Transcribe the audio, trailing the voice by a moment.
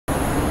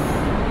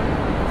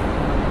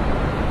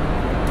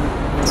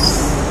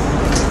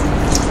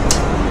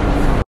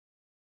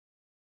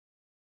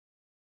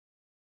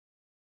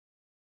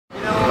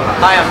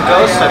Hi, I'm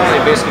Ghost. I play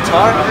bass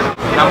guitar.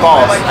 And I'm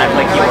Balz. I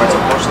play keyboards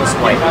at Motionless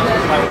In White.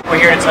 We're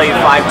here to tell you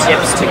 5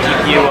 tips to keep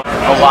you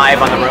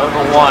alive on the road.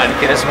 Number 1,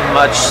 get as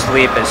much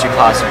sleep as you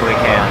possibly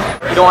can.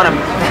 You don't want to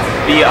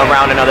be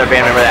around another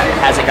band member that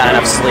hasn't got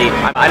enough sleep.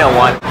 I know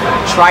one.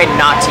 Try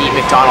not to eat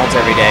McDonald's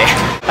every day.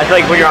 I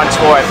feel like when you're on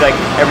tour, I feel like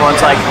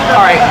everyone's like,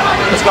 alright,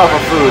 let's go for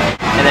food.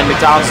 And then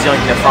McDonald's is the only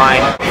thing to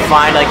find.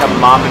 Find like a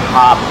mom and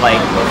pop like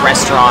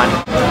restaurant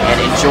and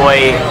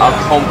enjoy a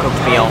home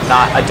cooked meal,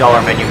 not a dollar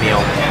menu meal.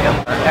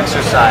 Yep.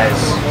 Exercise.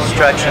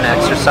 Stretch and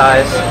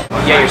exercise.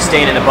 Yeah, you're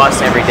staying in the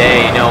bus every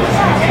day, you know,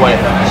 what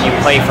you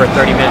play for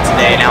 30 minutes a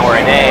day, an hour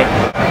a day.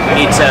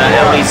 You need to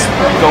at least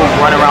go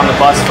run around the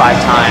bus 5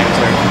 times,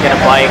 or get a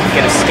bike,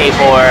 get a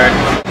skateboard,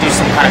 do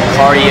some kind of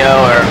cardio,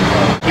 or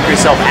keep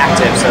yourself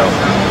active so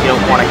you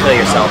don't want to kill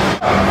yourself.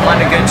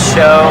 Find a good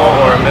show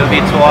or a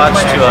movie to watch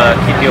to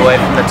keep you away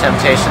from the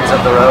temptations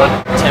of the road.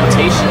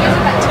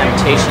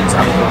 Temptations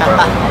of the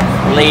road.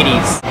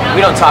 Ladies, we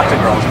don't talk to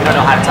girls. We don't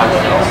know how to talk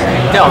to girls.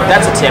 No,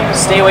 that's a tip.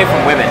 Stay away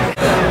from women.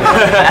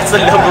 That's the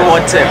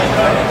 #1 tip.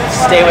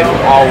 Stay away from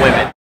all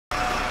women.